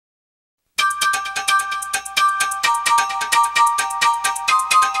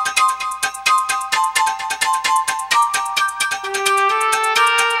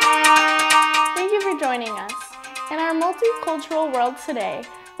multicultural world today,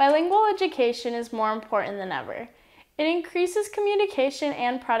 bilingual education is more important than ever. It increases communication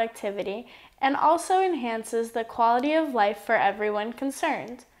and productivity and also enhances the quality of life for everyone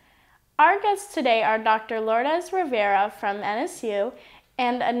concerned. Our guests today are Dr. Lourdes Rovira from NSU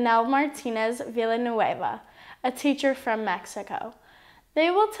and Anel Martinez Villanueva, a teacher from Mexico.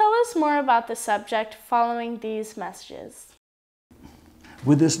 They will tell us more about the subject following these messages.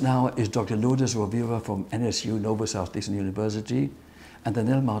 With us now is Dr. Lourdes Rovira from NSU, Southeastern University, and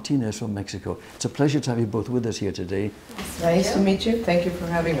Anel Martinez from Mexico. It's a pleasure to have you both with us here today. It's nice to meet you. Thank you for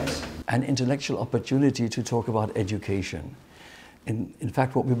having us. An intellectual opportunity to talk about education. In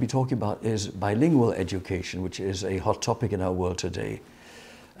fact, what we'll be talking about is bilingual education, which is a hot topic in our world today.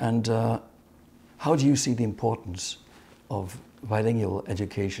 And how do you see the importance of bilingual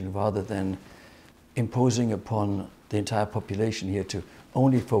education rather than imposing upon the entire population here to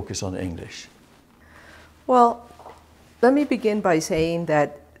only focus on English? Well, let me begin by saying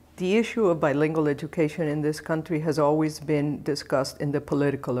that the issue of bilingual education in this country has always been discussed in the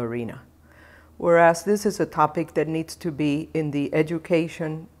political arena, whereas this is a topic that needs to be in the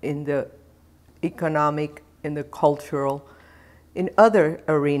education, in the economic, in the cultural, in other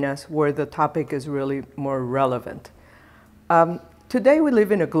arenas where the topic is really more relevant. Today we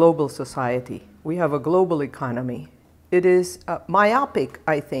live in a global society. We have a global economy. It is myopic,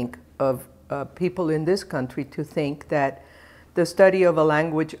 I think, of people in this country to think that the study of a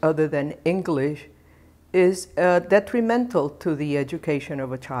language other than English is detrimental to the education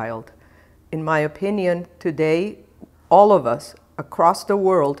of a child. In my opinion, today, all of us across the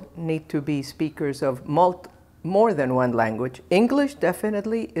world need to be speakers of more than one language. English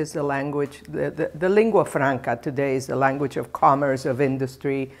definitely is the language, the lingua franca today is the language of commerce, of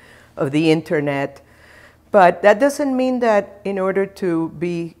industry, of the internet. But that doesn't mean that in order to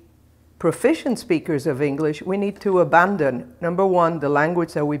be proficient speakers of English, we need to abandon, number one, the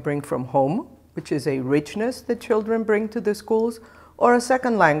language that we bring from home, which is a richness that children bring to the schools, or a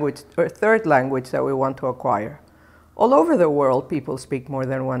second language or third language that we want to acquire. All over the world, people speak more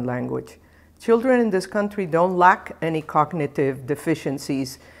than one language. Children in this country don't lack any cognitive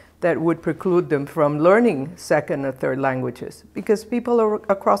deficiencies that would preclude them from learning second or third languages, because people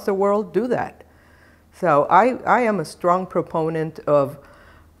across the world do that. So I am a strong proponent of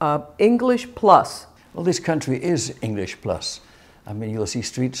English plus. Well, this country is English plus. I mean, you'll see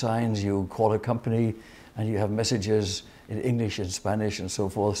street signs, you call a company, and you have messages in English and Spanish and so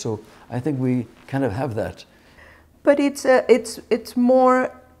forth. So I think we kind of have that. But it's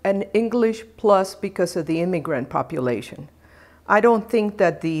more an English plus because of the immigrant population. I don't think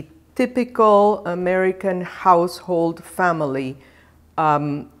that the typical American household family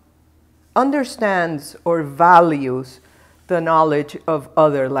understands or values the knowledge of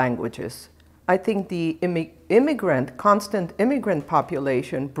other languages. I think the constant immigrant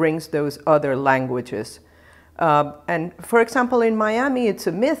population brings those other languages. And for example, in Miami, it's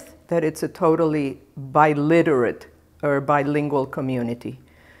a myth that it's a totally biliterate or bilingual community.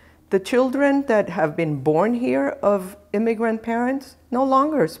 The children that have been born here of immigrant parents no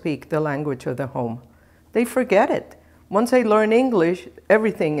longer speak the language of the home. They forget it. Once they learn English,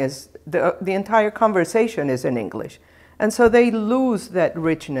 everything is, the entire conversation is in English. And so they lose that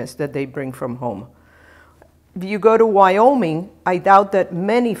richness that they bring from home. If you go to Wyoming, I doubt that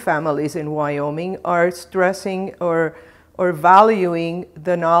many families in Wyoming are stressing or valuing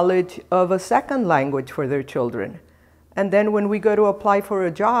the knowledge of a second language for their children. And then when we go to apply for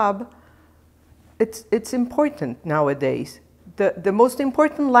a job, it's important nowadays. The most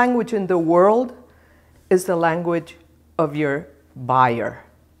important language in the world is the language of your buyer.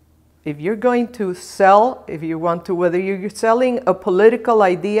 If you're going to sell, whether you're selling a political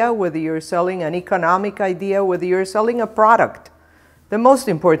idea, whether you're selling an economic idea, whether you're selling a product, the most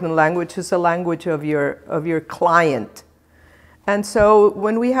important language is the language of your client. And so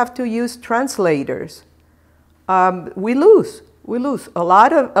when we have to use translators, we lose. A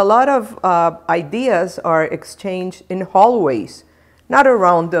lot of ideas are exchanged in hallways, not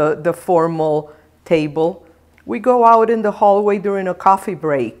around the formal table. We go out in the hallway during a coffee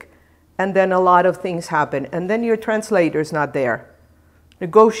break, and then a lot of things happen, and then your translator's not there.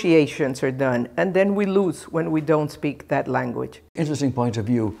 Negotiations are done, and then we lose when we don't speak that language. Interesting point of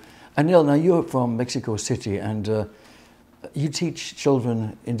view. Anel, now you're from Mexico City, and you teach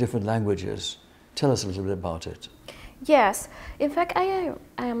children in different languages. Tell us a little bit about it. Yes, in fact, I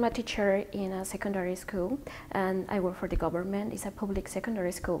am a teacher in a secondary school, and I work for the government. It's a public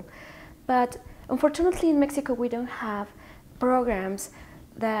secondary school. But unfortunately in Mexico we don't have programs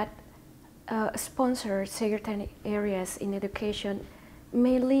that sponsor certain areas in education,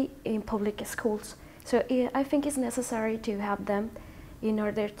 mainly in public schools. So I think it's necessary to have them in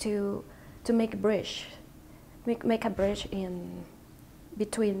order to make a bridge, make a bridge in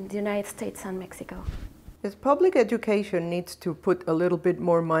between the United States and Mexico. Yes, public education needs to put a little bit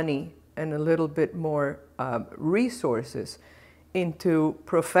more money and a little bit more resources into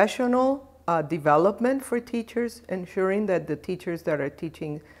professional development for teachers, ensuring that the teachers that are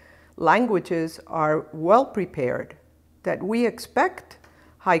teaching languages are well prepared, that we expect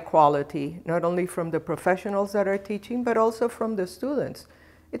high quality, not only from the professionals that are teaching, but also from the students.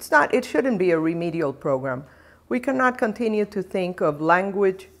 It shouldn't be a remedial program. We cannot continue to think of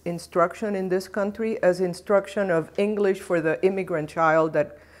language instruction in this country as instruction of English for the immigrant child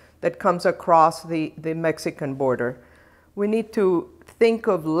that comes across the Mexican border. We need to think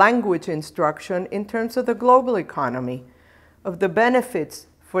of language instruction in terms of the global economy, of the benefits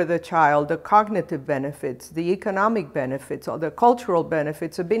for the child, the cognitive benefits, the economic benefits, or the cultural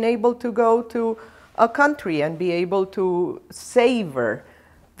benefits of being able to go to a country and be able to savor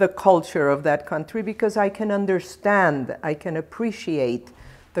the culture of that country, because I can understand, I can appreciate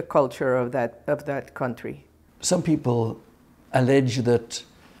the culture of that country. Some people allege that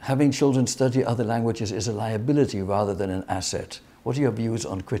having children study other languages is a liability rather than an asset. What are your views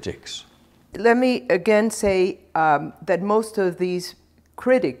on critics? Let me again say that most of these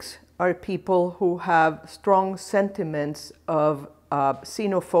critics are people who have strong sentiments of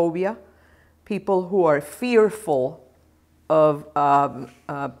xenophobia, people who are fearful of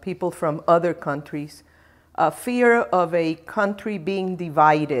people from other countries, fear of a country being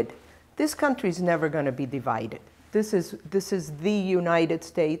divided. This country is never going to be divided. This is the United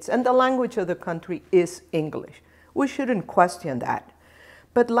States, and the language of the country is English. We shouldn't question that.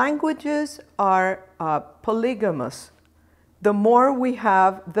 But languages are polygamous. The more we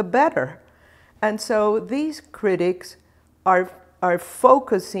have, the better. And so these critics are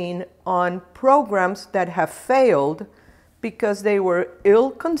focusing on programs that have failed because they were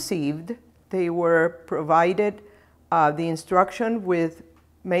ill-conceived. They were provided the instruction with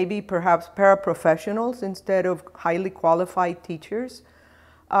maybe perhaps paraprofessionals instead of highly qualified teachers.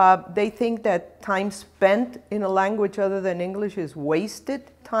 They think that time spent in a language other than English is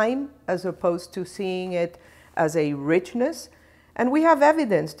wasted time, as opposed to seeing it as a richness. And we have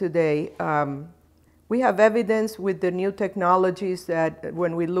evidence today. We have evidence with the new technologies that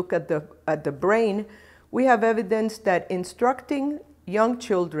when we look at the brain, we have evidence that instructing young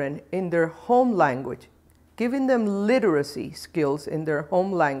children in their home language, giving them literacy skills in their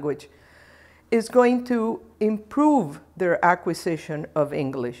home language, is going to improve their acquisition of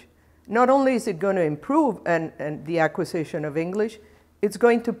English. Not only is it going to improve and the acquisition of English, it's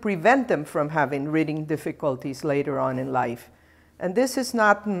going to prevent them from having reading difficulties later on in life. And this is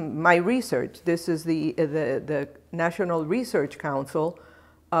not my research. This is the National Research Council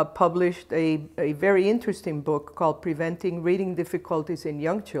published a very interesting book called Preventing Reading Difficulties in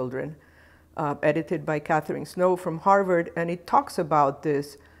Young Children, edited by Catherine Snow from Harvard, and it talks about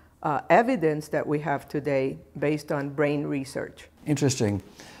this evidence that we have today based on brain research. Interesting.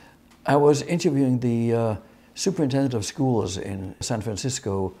 I was interviewing the superintendent of schools in San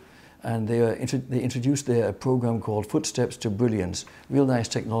Francisco, and they introduced there a program called Footsteps to Brilliance, real nice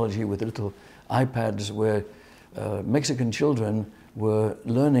technology with little iPads where Mexican children were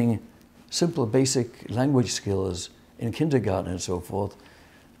learning simple basic language skills in kindergarten and so forth.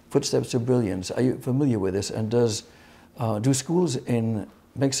 Footsteps to Brilliance. Are you familiar with this? And do schools in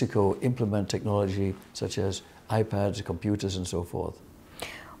Mexico implement technology such as iPads, computers, and so forth?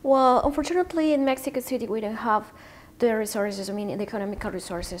 Well, unfortunately, in Mexico City, we don't have the resources, the economical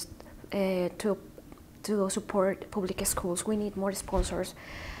resources to support public schools. We need more sponsors.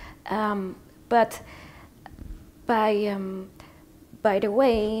 But by the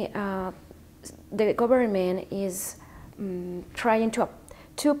way, the government is trying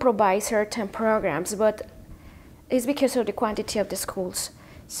to provide certain programs, but it's because of the quantity of the schools.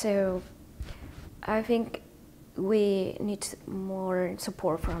 So I think we need more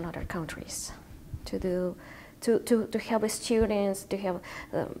support from other countries to help the students, to help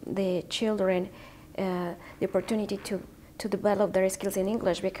the children the opportunity to develop their skills in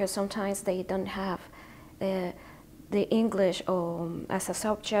English, because sometimes they don't have the English as a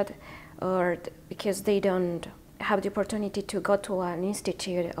subject, or because they don't have the opportunity to go to an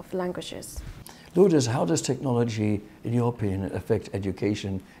institute of languages. Lourdes, how does technology, in your opinion, affect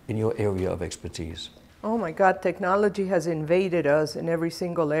education in your area of expertise? Oh my God, technology has invaded us in every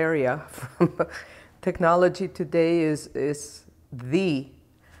single area. Technology today is the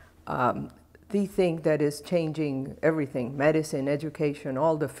thing that is changing everything, medicine, education,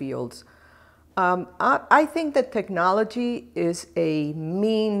 all the fields. I think that technology is a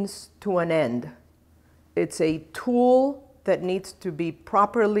means to an end. it's a tool that needs to be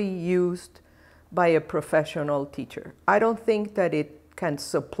properly used by a professional teacher. I don't think that it can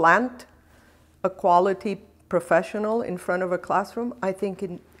supplant a quality professional in front of a classroom. I think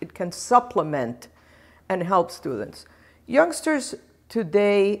it can supplement and help students. Youngsters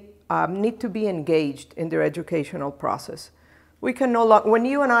today need to be engaged in their educational process. We can no longer, when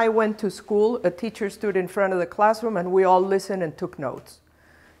you and I went to school, a teacher stood in front of the classroom and we all listened and took notes.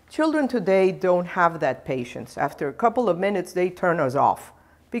 Children today don't have that patience. After a couple of minutes, they turn us off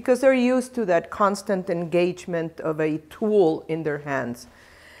because they're used to that constant engagement of a tool in their hands.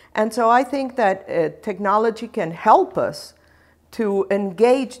 And so I think that technology can help us to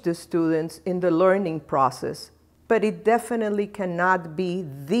engage the students in the learning process, but it definitely cannot be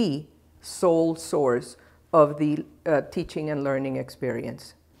the sole source of the teaching and learning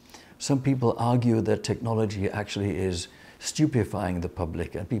experience. Some people argue that technology actually is stupefying the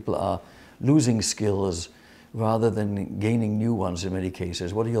public and people are losing skills rather than gaining new ones in many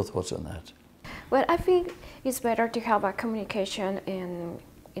cases. What are your thoughts on that? Well, I think it's better to have a communication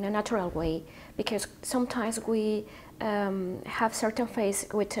in a natural way, because sometimes we have certain phase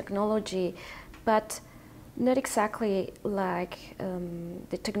with technology, but not exactly like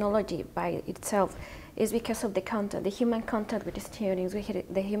the technology by itself. Is because of the content, the human contact with the students,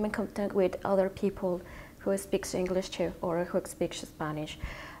 the human contact with other people who speaks English too, or who speaks Spanish.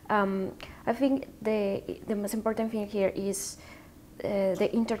 I think the most important thing here is the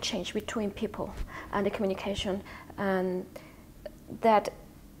interchange between people and the communication, and that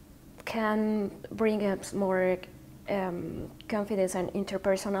can bring us more confidence and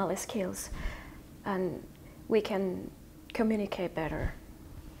interpersonal skills, and we can communicate better.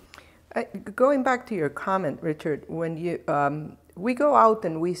 Going back to your comment, Richard, when we go out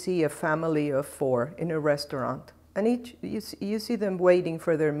and we see a family of 4 in a restaurant, and you see them waiting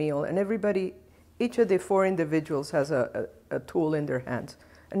for their meal, and each of the 4 individuals has a tool in their hands,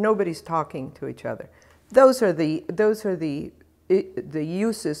 and nobody's talking to each other. Those are the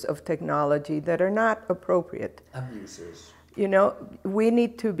uses of technology that are not appropriate. Abuses. You know, we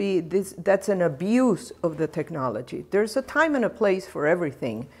need to be that's an abuse of the technology. There's a time and a place for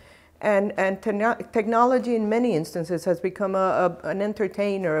everything. And technology in many instances has become an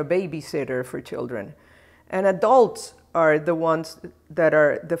entertainer, a babysitter for children. And adults are the ones that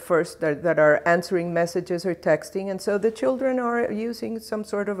are the first that are answering messages or texting. And so the children are using some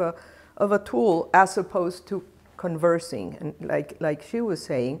sort of a tool as opposed to conversing. And like she was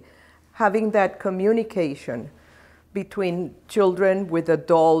saying, having that communication between children with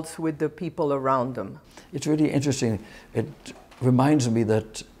adults, with the people around them. It's really interesting. It reminds me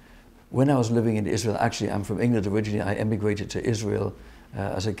that when I was living in Israel, actually I'm from England originally, I emigrated to Israel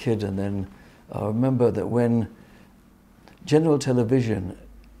as a kid, and then I remember that when general television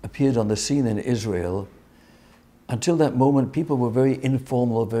appeared on the scene in Israel, until that moment people were very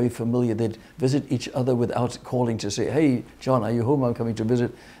informal, very familiar. They'd visit each other without calling to say, hey John, are you home? I'm coming to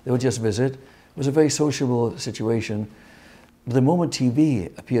visit. They would just visit. It was a very sociable situation. But the moment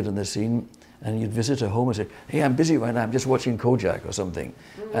TV appeared on the scene, and you'd visit a home and say, hey, I'm busy right now, I'm just watching Kojak or something.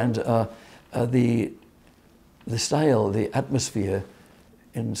 And the style, the atmosphere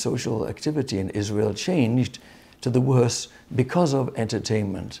in social activity in Israel changed to the worse because of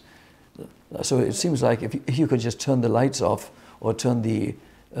entertainment. So it seems like if you could just turn the lights off or turn the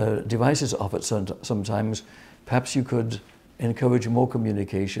devices off at sometimes, perhaps you could encourage more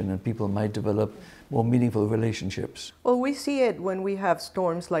communication and people might develop more meaningful relationships. Well, we see it when we have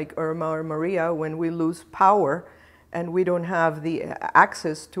storms like Irma or Maria, when we lose power and we don't have the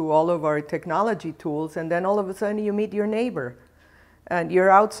access to all of our technology tools, and then all of a sudden you meet your neighbor and you're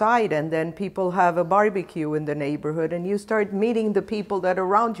outside, and then people have a barbecue in the neighborhood and you start meeting the people that are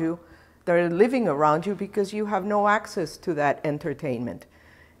around you, that are living around you, because you have no access to that entertainment.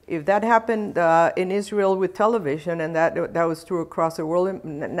 If that happened in Israel with television, and that was true across the world,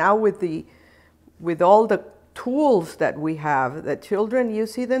 now with all the tools that we have, that children, you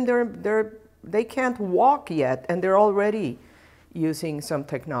see them, they can't walk yet, and they're already using some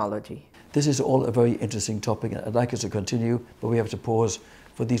technology. This is all a very interesting topic. I'd like us to continue, but we have to pause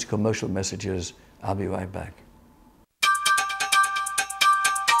for these commercial messages. I'll be right back.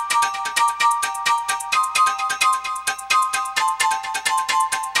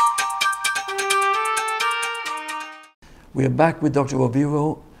 We are back with Dr.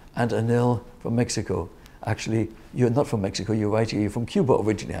 Rovira and Anel from Mexico. Actually, you're not from Mexico, you're right here. You're from Cuba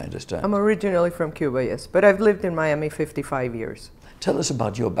originally, I understand. I'm originally from Cuba, yes, but I've lived in Miami 55 years. Tell us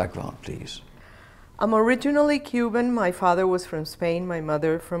about your background, please. I'm originally Cuban. My father was from Spain, my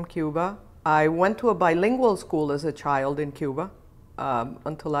mother from Cuba. I went to a bilingual school as a child in Cuba.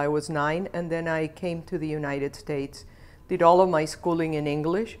 until I was 9, and then I came to the United States, did all of my schooling in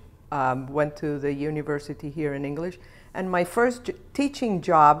English, went to the university here in English, and my first teaching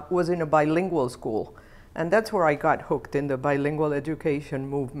job was in a bilingual school, and that's where I got hooked in the bilingual education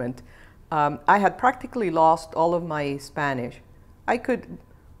movement. I had practically lost all of my Spanish.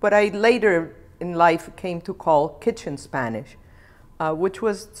 But I later in life came to call kitchen Spanish, which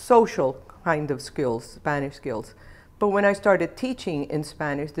was social kind of skills, Spanish skills. But when I started teaching in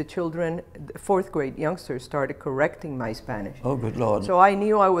Spanish, the children, the 4th grade youngsters, started correcting my Spanish. Oh, good Lord. So I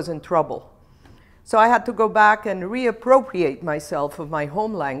knew I was in trouble. So I had to go back and reappropriate myself of my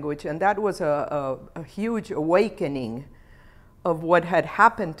home language, and that was a huge awakening of what had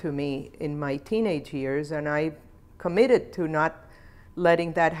happened to me in my teenage years, and I committed to not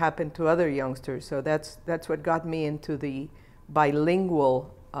letting that happen to other youngsters. So that's what got me into the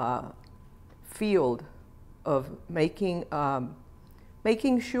bilingual field of making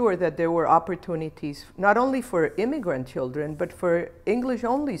sure that there were opportunities not only for immigrant children, but for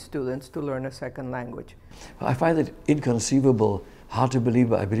English-only students to learn a second language. I find it inconceivable, hard to believe,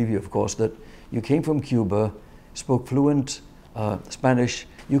 but I believe you, of course, that you came from Cuba, spoke fluent Spanish.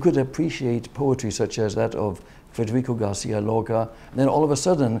 You could appreciate poetry such as that of Federico Garcia Lorca, and then all of a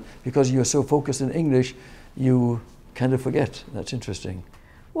sudden, because you're so focused in English, you kind of forget. That's interesting.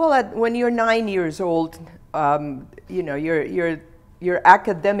 Well, when you're 9 years old, you know, your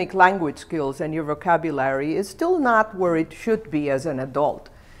academic language skills and your vocabulary is still not where it should be as an adult.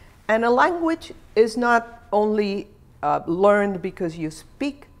 And a language is not only learned because you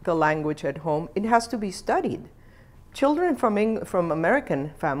speak the language at home, it has to be studied. Children from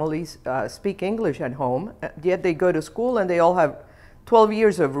American families speak English at home, yet they go to school and they all have 12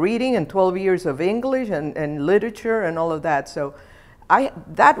 years of reading and 12 years of English and literature and all of that. So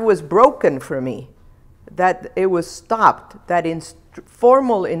that was broken for me, that it was stopped, that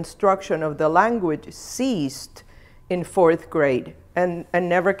formal instruction of the language ceased in 4th grade and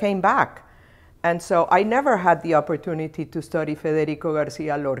never came back. And so I never had the opportunity to study Federico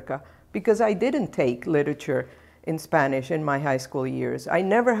Garcia Lorca because I didn't take literature in Spanish in my high school years. I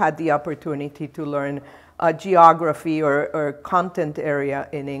never had the opportunity to learn geography or content area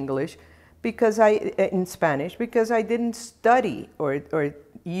in English in Spanish because I didn't study or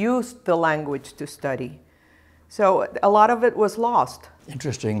use the language to study. So a lot of it was lost.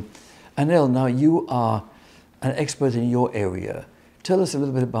 Interesting. Anel, now you are an expert in your area. Tell us a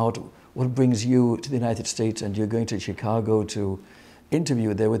little bit about what brings you to the United States, and you're going to Chicago to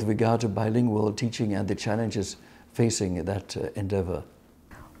interview there with regard to bilingual teaching and the challenges facing that endeavor.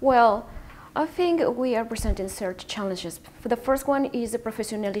 Well, I think we are presenting certain challenges. The first one is the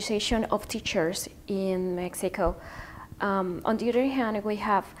professionalization of teachers in Mexico. On the other hand, we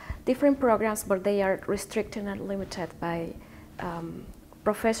have different programs, but they are restricted and limited by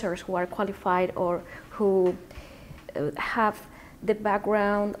professors who are qualified or who have the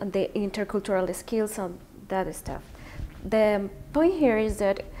background and the intercultural skills and that stuff. The point here is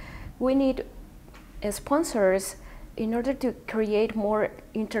that we need sponsors in order to create more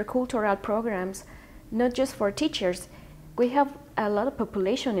intercultural programs, not just for teachers. We have a lot of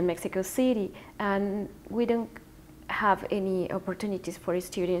population in Mexico City, and we don't have any opportunities for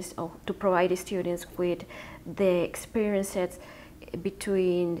students or to provide students with the experiences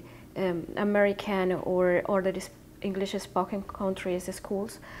between American or other English-spoken countries,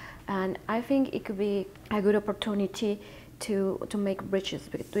 schools. And I think it could be a good opportunity to make bridges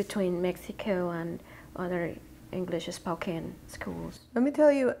between Mexico and other English-spoken schools. Let me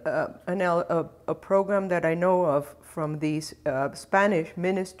tell you, Anel, a program that I know of from the Spanish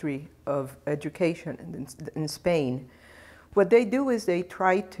Ministry of Education in Spain. What they do is they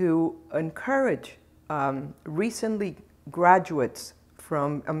try to encourage recently graduates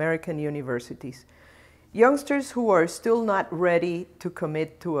from American universities, youngsters who are still not ready to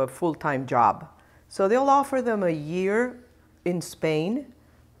commit to a full-time job. So they'll offer them a year in Spain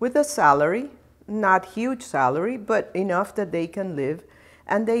with a salary, not huge salary, but enough that they can live,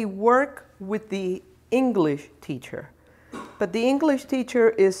 and they work with the English teacher. But the English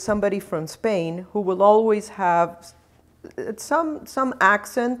teacher is somebody from Spain who will always have some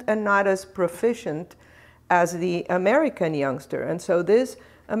accent and not as proficient as the American youngster. And so this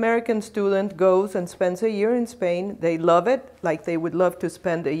American student goes and spends a year in Spain. They love it, like they would love to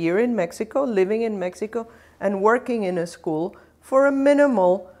spend a year in Mexico, living in Mexico, and working in a school for a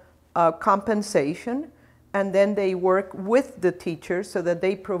minimal compensation. And then they work with the teacher so that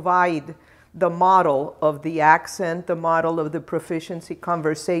they provide the model of the accent, the model of the proficiency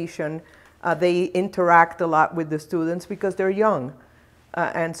conversation. They interact a lot with the students because they're young.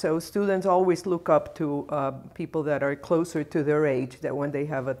 And so students always look up to people that are closer to their age than when they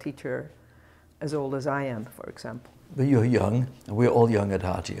have a teacher as old as I am, for example. But you're young, and we're all young at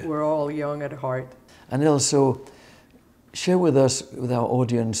heart here. We're all young at heart. And also, share with us, with our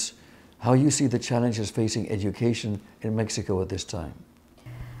audience, how you see the challenges facing education in Mexico at this time.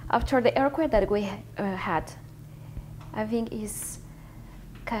 After the earthquake that we had, I think it's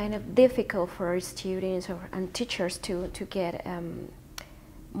kind of difficult for students and teachers to get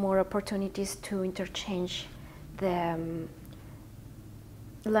more opportunities to interchange the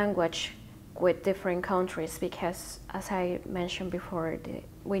language with different countries, because, as I mentioned before,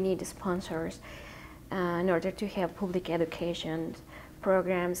 we need sponsors in order to have public education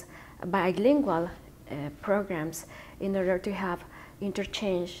programs, bilingual programs, in order to have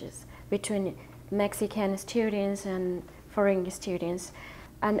interchanges between Mexican students and foreign students,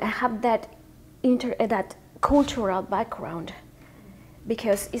 and have that cultural background,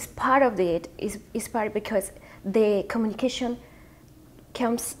 because it's part of it. Is part because the communication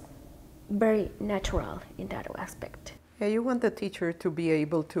comes very natural in that aspect. Yeah, you want the teacher to be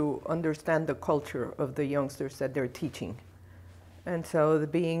able to understand the culture of the youngsters that they're teaching. And so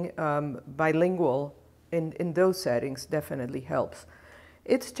being bilingual in those settings definitely helps.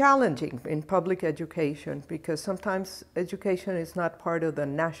 It's challenging in public education because sometimes education is not part of the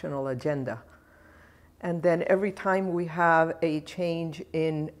national agenda. And then every time we have a change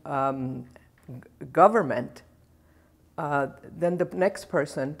in government, then the next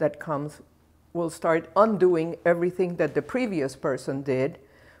person that comes will start undoing everything that the previous person did.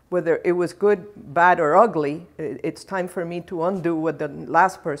 Whether it was good, bad, or ugly, it's time for me to undo what the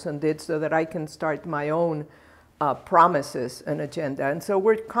last person did so that I can start my own promises and agenda. And so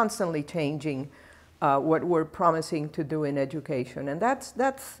we're constantly changing what we're promising to do in education. And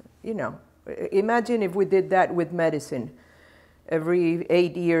that's, you know, imagine if we did that with medicine. Every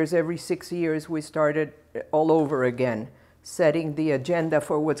 8 years, every 6 years, we started all over again, setting the agenda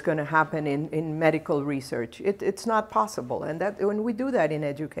for what's going to happen in medical research. It's not possible. And that, when we do that in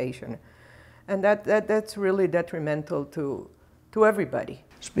education, and that's really detrimental to everybody.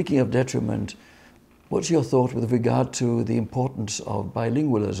 Speaking of detriment, what's your thought with regard to the importance of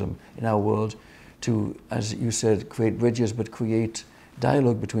bilingualism in our world to, as you said, create bridges, but create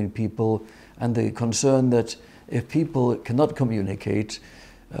dialogue between people, and the concern that if people cannot communicate,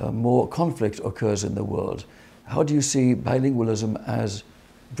 more conflict occurs in the world? How do you see bilingualism as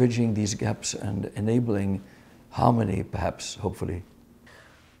bridging these gaps and enabling harmony, perhaps, hopefully?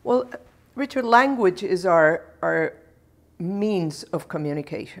 Well, Richard, language is our means of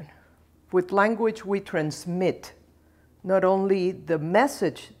communication. With language, we transmit not only the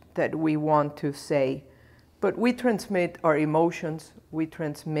message that we want to say, but we transmit our emotions, we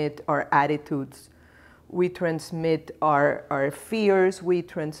transmit our attitudes, we transmit our fears, we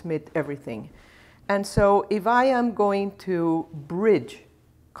transmit everything. And so if I am going to bridge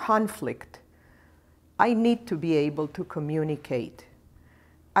conflict, I need to be able to communicate.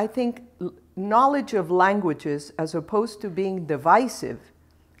 I think knowledge of languages, as opposed to being divisive,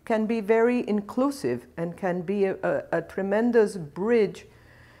 can be very inclusive and can be a tremendous bridge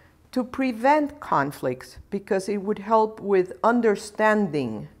to prevent conflicts, because it would help with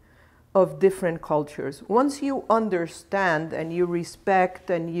understanding of different cultures. Once you understand and you respect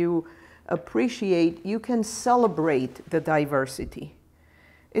and you appreciate, you can celebrate the diversity.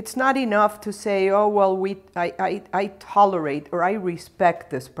 It's not enough to say, oh, well, I tolerate or I respect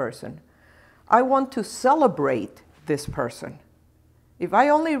this person. I want to celebrate this person. If I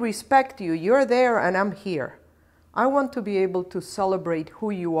only respect you, you're there and I'm here. I want to be able to celebrate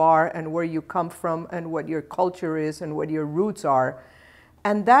who you are and where you come from and what your culture is and what your roots are.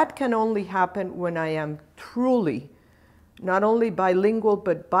 And that can only happen when I am truly not only bilingual,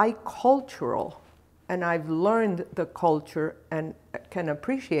 but bicultural. And I've learned the culture and can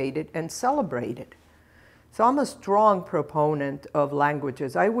appreciate it and celebrate it. So I'm a strong proponent of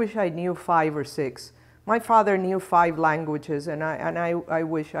languages. I wish I knew 5 or 6. My father knew 5 languages, and I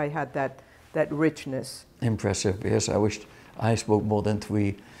wish I had that richness. Impressive, yes. I wished I spoke more than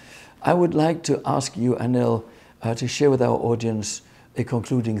 3. I would like to ask you, Anel, to share with our audience a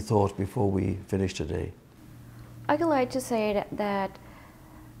concluding thought before we finish today. I would like to say that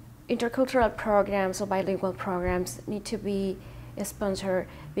intercultural programs or bilingual programs need to be sponsored,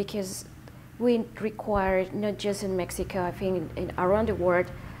 because we require, not just in Mexico, I think around the world,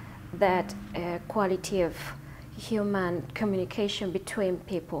 that quality of human communication between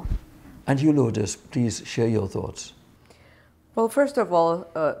people. And you, Lourdes, please share your thoughts. Well, first of all,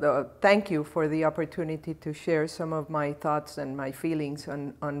 thank you for the opportunity to share some of my thoughts and my feelings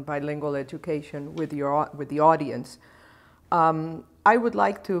on bilingual education with the audience. I would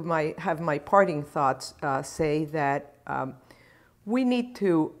like to have my parting thoughts say that we need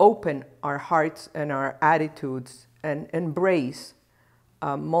to open our hearts and our attitudes and embrace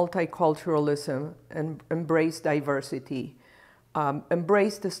multiculturalism and embrace diversity.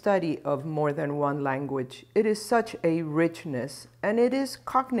 Embrace the study of more than one language. It is such a richness, and it is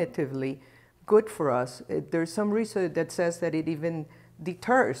cognitively good for us. There's some research that says that it even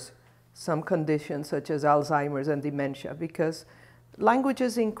deters some conditions such as Alzheimer's and dementia, because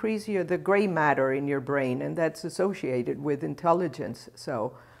languages increase the gray matter in your brain, and that's associated with intelligence.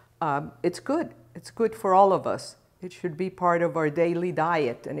 So it's good. It's good for all of us. It should be part of our daily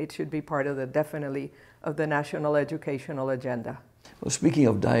diet, and it should be part of definitely of the national educational agenda. Well, speaking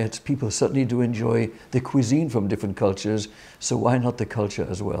of diets, people certainly do enjoy the cuisine from different cultures, so why not the culture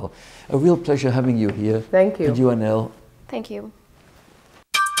as well? A real pleasure having you here. Thank you. And you, Anel. Thank you.